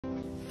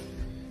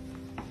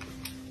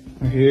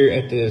We're here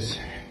at this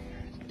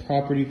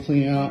property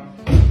clean out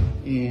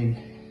in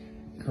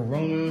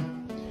Corona.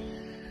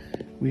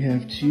 We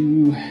have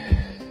to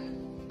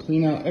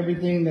clean out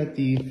everything that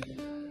the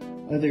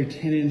other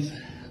tenants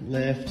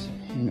left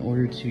in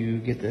order to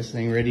get this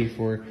thing ready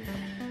for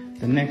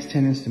the next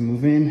tenants to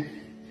move in.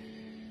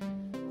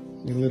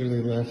 We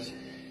literally left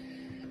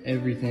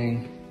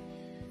everything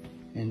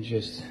and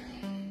just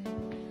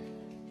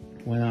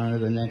went on to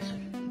the next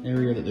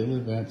area that they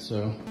live at.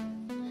 So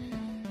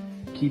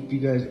keep you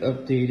guys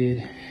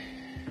updated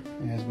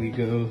as we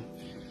go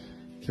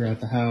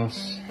throughout the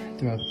house,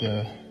 throughout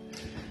the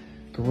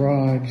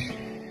garage,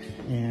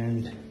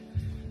 and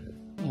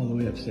all the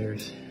way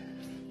upstairs.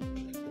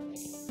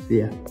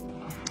 Yeah.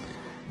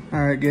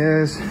 All right,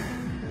 guys.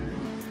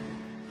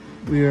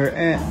 We are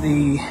at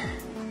the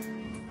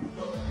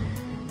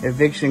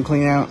eviction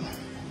clean out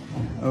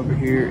over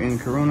here in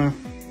Corona.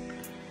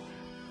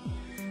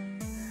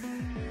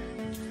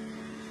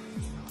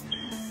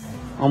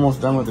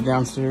 Almost done with the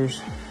downstairs.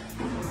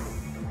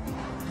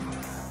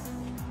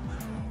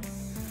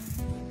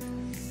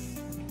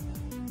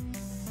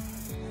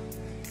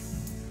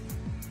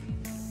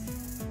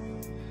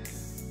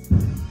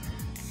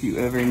 If you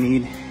ever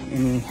need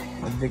any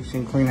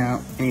eviction clean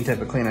out, any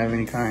type of clean out of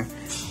any kind,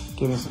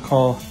 give us a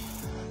call,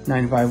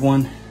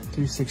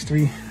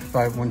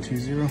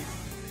 951-363-5120.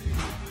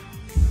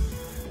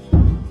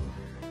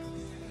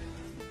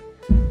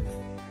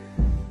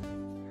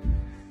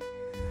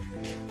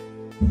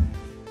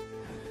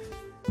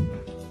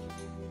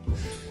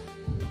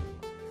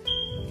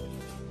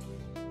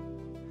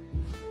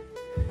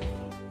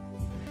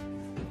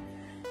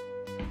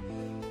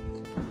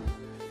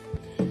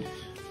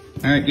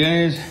 All right,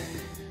 guys,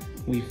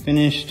 we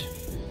finished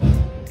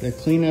the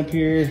cleanup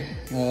here.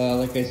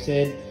 Like I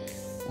said,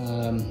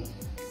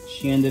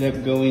 she ended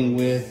up going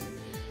with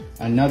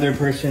another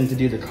person to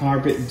do the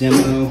carpet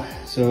demo.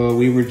 So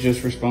we were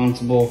just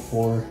responsible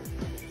for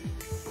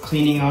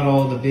cleaning out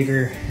all the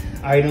bigger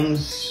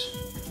items.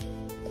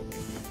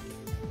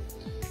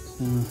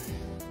 So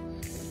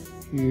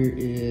here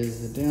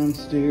is the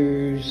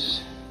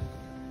downstairs.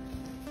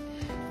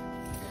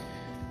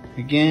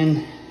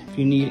 Again, if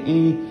you need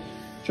any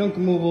junk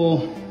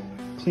removal,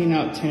 clean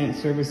out tenant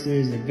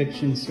services,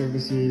 eviction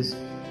services,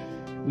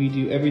 we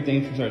do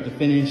everything from start to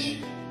finish.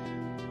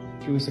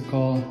 Give us a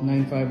call,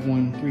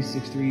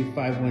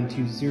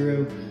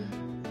 951-363-5120,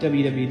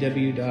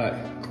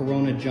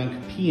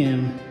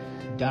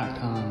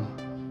 www.coronajunkpm.com.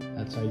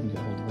 That's how you can get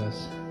a hold of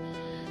us.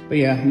 But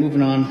yeah,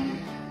 moving on.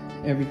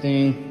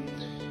 Everything,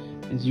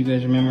 as you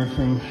guys remember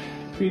from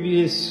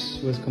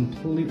previous, was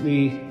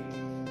completely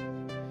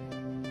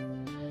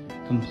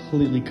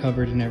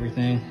covered in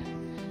everything.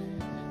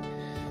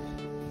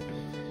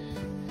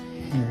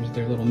 Here's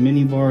their little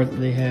mini bar that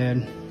they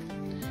had.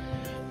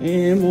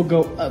 And we'll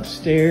go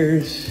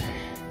upstairs.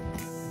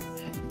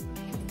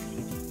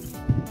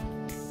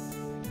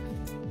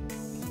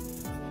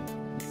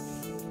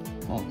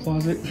 Hall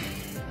closet.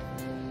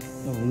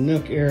 Little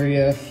nook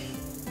area.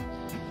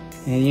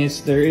 And yes,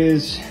 there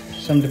is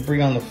some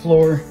debris on the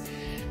floor,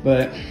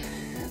 but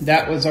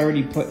that was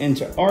already put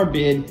into our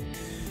bid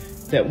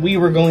that we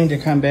were going to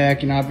come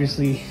back and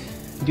obviously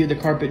do the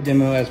carpet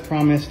demo as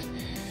promised.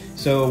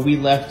 So we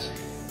left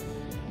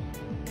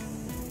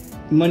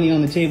money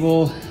on the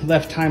table,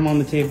 left time on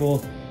the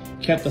table,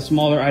 kept the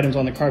smaller items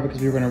on the carpet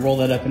because we were going to roll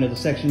that up into the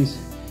sections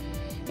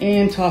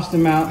and toss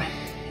them out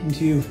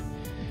into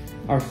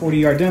our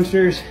 40-yard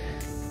dumpsters.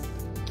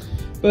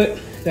 But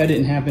that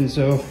didn't happen,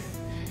 so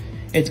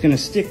it's going to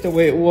stick the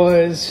way it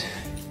was.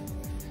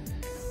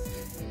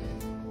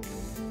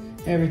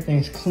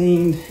 Everything's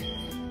cleaned.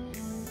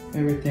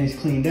 Everything's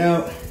cleaned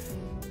out.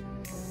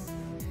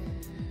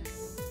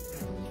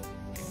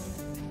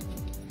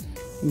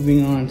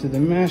 Moving on to the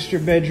master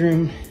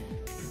bedroom.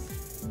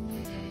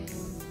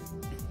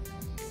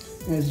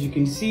 As you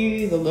can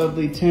see, the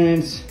lovely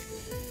tenants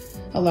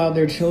allowed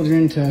their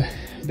children to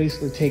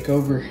basically take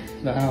over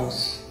the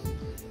house.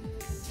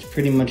 It's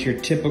pretty much your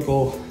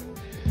typical,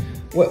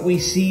 what we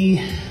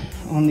see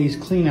on these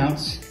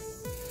cleanouts.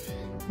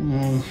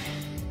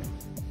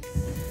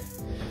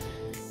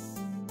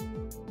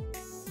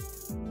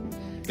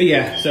 But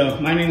yeah, so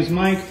my name is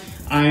Mike.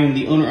 I am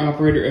the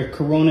owner-operator of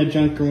Corona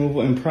Junk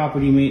Removal and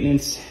Property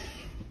Maintenance,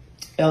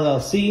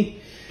 LLC.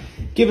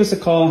 Give us a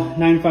call,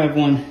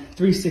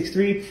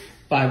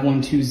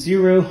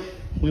 951-363-5120.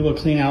 We will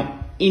clean out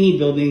any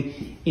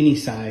building, any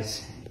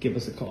size. Give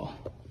us a call.